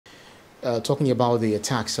talking about the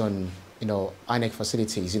attacks on, INEC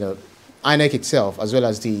facilities. INEC itself, as well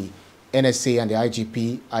as the NSA and the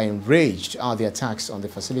IGP, are enraged at the attacks on the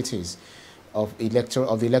facilities of the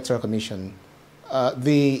Electoral Commission.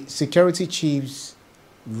 The security chiefs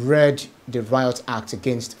read the Riot Act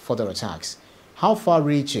against further attacks. How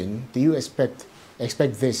far-reaching do you expect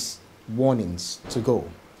these warnings to go?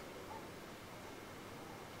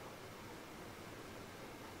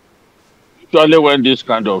 Usually when this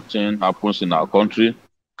kind of thing happens in our country,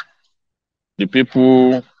 the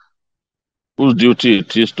people whose duty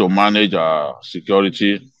it is to manage our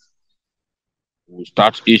security will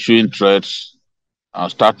start issuing threats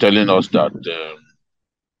and start telling us that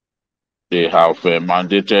they have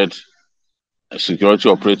mandated security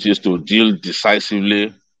operatives to deal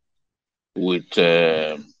decisively with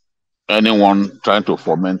anyone trying to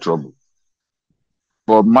foment trouble.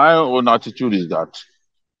 But my own attitude is that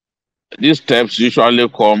these steps usually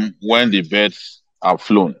come when the birds have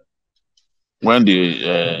flown, when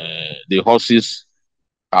the horses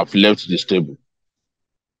have left the stable.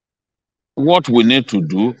 What we need to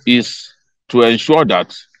do is to ensure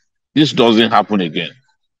that this doesn't happen again.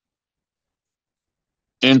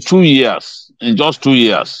 In just 2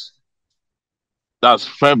 years, that's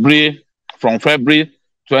from February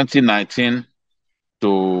 2019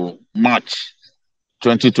 to March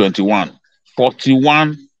 2021,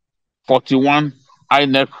 41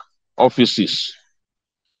 INEC offices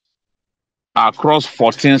across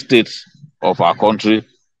 14 states of our country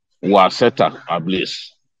were set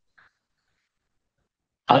ablaze.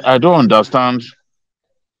 I don't understand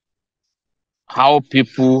how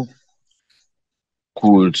people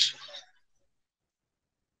could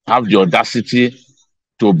have the audacity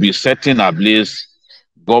to be setting ablaze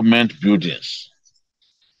government buildings,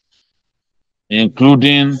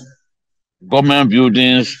 including government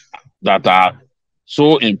buildings that are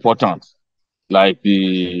so important, like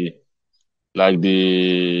the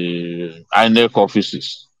INEC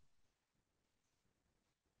offices.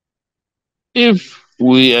 If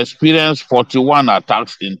we experience 41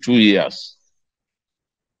 attacks in 2 years,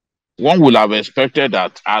 one would have expected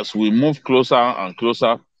that as we move closer and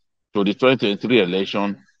closer to the 2023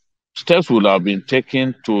 election, steps will have been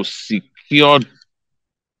taken to secure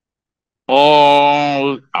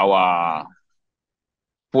all our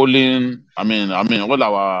all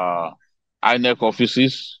our INEC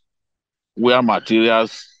offices where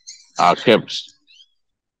materials are kept.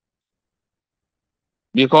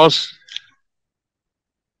 Because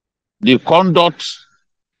the conduct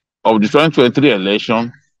of the 2023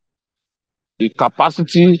 election, the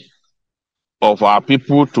capacity of our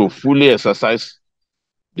people to fully exercise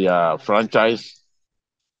their franchise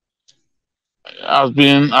has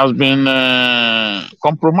been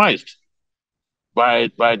compromised by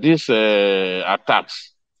these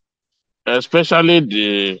attacks, especially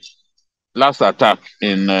the last attack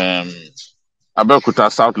in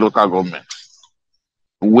Abeokuta South Local Government,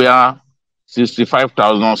 where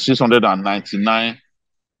 65,699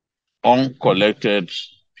 uncollected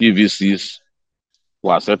PVCs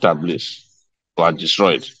were set ablaze, were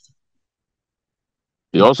destroyed.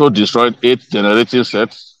 They also destroyed 8 generating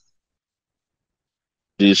sets,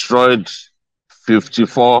 destroyed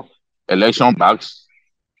 54 election bags,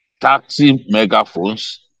 30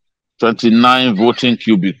 megaphones, 29 voting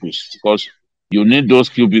cubicles, because you need those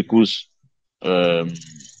cubicles to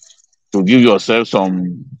give yourself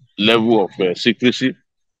some level of secrecy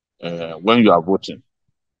when you are voting.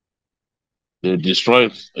 They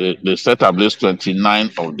destroyed, they set ablaze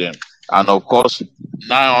 29 of them. And of course,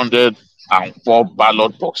 904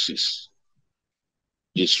 ballot boxes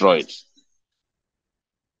destroyed.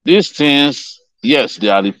 These things, yes, they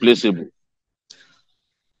are replaceable.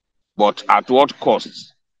 But at what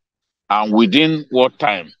cost? And within what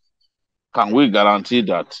time can we guarantee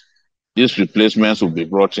that these replacements will be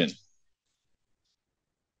brought in?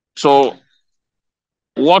 So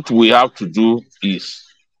what we have to do is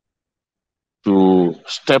to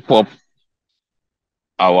step up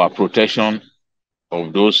our protection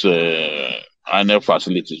of those INEC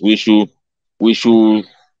facilities. We should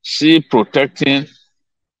see protecting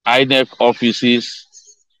INEC offices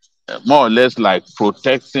more or less like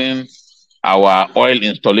protecting our oil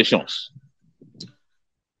installations.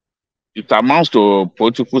 It amounts to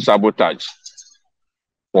political sabotage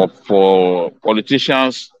for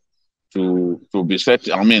politicians to be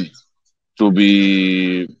to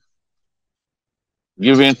be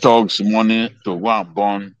giving thugs money to go and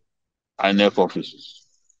burn INEC offices.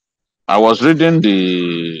 I was reading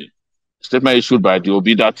the statement issued by the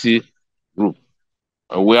Obidati group,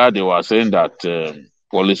 where they were saying that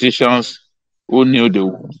politicians who knew they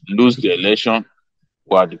would lose the election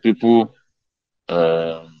who are the people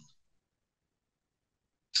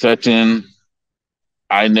setting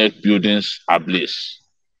INEC buildings ablaze.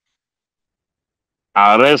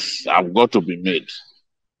 Arrests have got to be made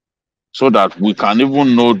so that we can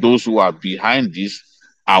even know those who are behind this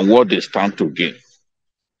and what they stand to gain.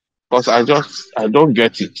 Because I don't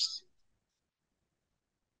get it.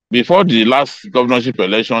 Before the last governorship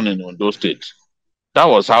election in Ondo State, that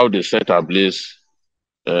was how they set ablaze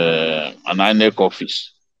an INEC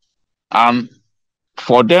office. And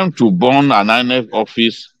for them to burn an INEC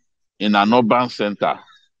office in an urban center,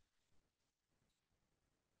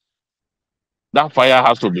 that fire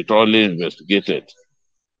has to be thoroughly investigated.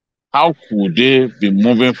 How could they be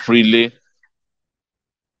moving freely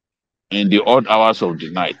in the odd hours of the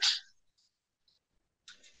night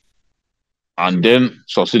and then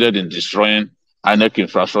succeeded in destroying INEC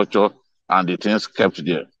infrastructure and the things kept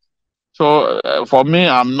there? So for me,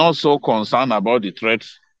 I'm not so concerned about the threat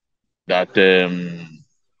that the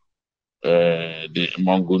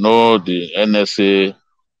Monguno, the NSA,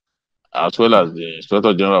 as well as the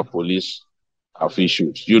Inspector General of Police have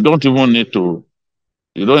issued. You don't even need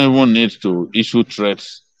to issue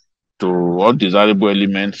threats to undesirable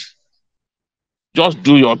elements. Just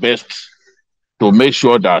do your best to make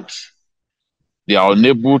sure that they are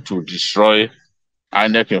unable to destroy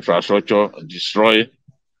INEC infrastructure, destroy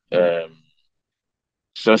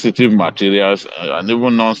sensitive materials and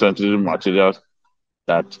even non-sensitive materials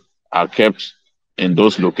that are kept in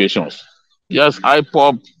those locations. Yes,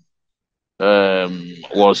 IPOB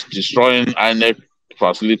was destroying INEC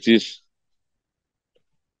facilities.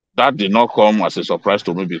 That did not come as a surprise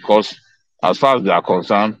to me because as far as they are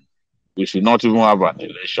concerned, we should not even have an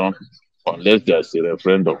election unless there's a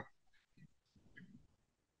referendum.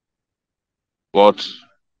 But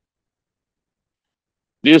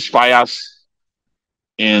these fires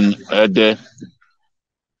in Ede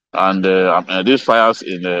and these fires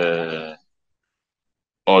in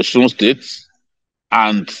Osun State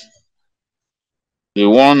and the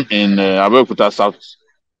one in Abeokuta South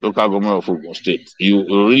local government of Ogun State, you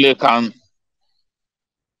really can't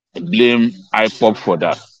blame IPOP for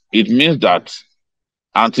that. It means that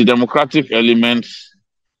anti-democratic elements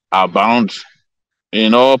are bound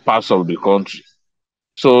in all parts of the country.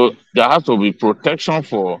 So there has to be protection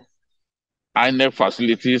for INEC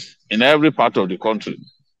facilities in every part of the country,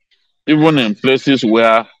 even in places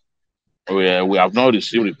where we have not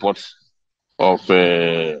received reports of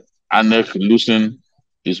INEC losing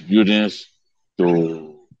its buildings to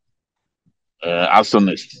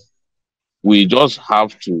arsonists. We just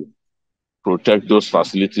have to protect those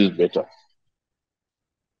facilities better.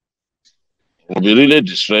 We'll be really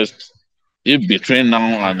distressed if between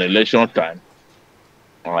now and election time,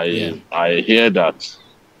 I hear that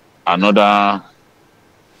another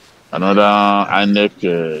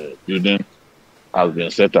INEC building has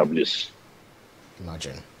been set ablaze.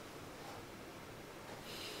 Imagine.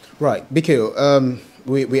 Right, BKO,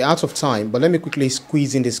 we're out of time, but let me quickly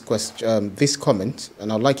squeeze in this question, this comment,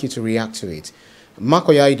 and I'd like you to react to it. Mark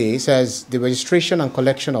Oyaide says the registration and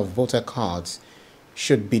collection of voter cards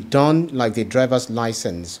should be done like the driver's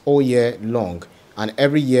license all year long and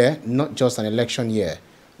every year, not just an election year.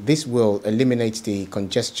 This will eliminate the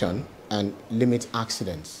congestion and limit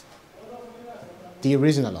accidents. Do you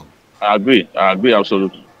reason along? I agree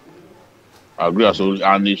absolutely.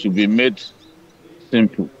 And it should be made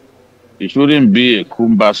simple. It shouldn't be a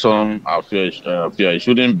cumbersome affair. It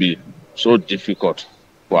shouldn't be so difficult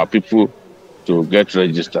for people to get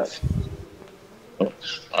registered.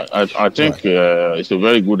 I think it's a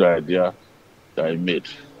very good idea that I made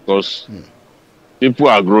because people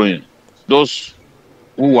are growing. Those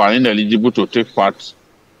who are ineligible to take part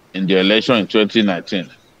in the election in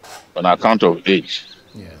 2019 on account of age,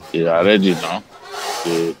 they are ready now.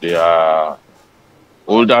 They are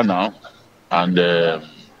older now, and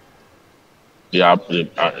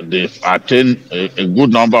they've attained, a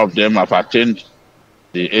good number of them have attained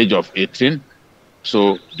the age of 18,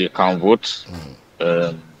 so they can vote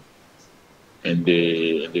in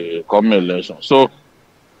the coming election. So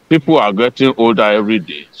people are getting older every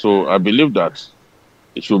day. So I believe that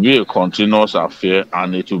it should be a continuous affair,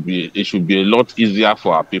 and it should be a lot easier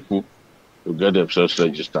for our people to get themselves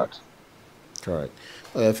registered. Correct.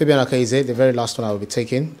 Fabian Akaize, the very last one I will be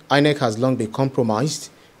taking. INEC has long been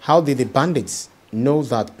compromised. How did the bandits know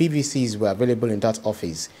that PVCs were available in that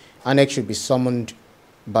office? INEC should be summoned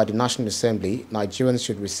by the National Assembly. Nigerians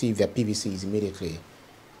should receive their PVCs immediately.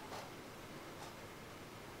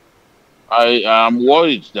 I am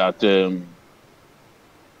worried that an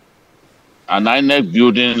INEC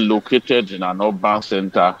building located in an urban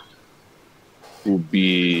center would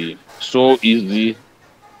be so easy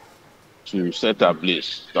to set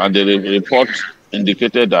ablaze. And the report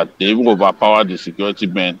indicated that they even overpowered the security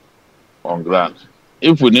men on ground.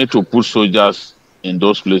 If we need to put soldiers in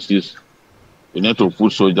those places, we need to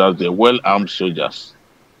put soldiers, the well-armed soldiers,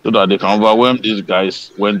 so that they can overwhelm these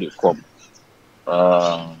guys when they come.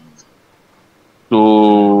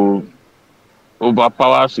 To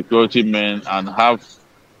overpower security men and have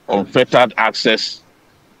unfettered access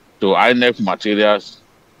to INEC materials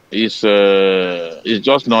is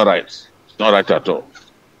just not right. It's not right at all.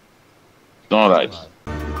 It's not right.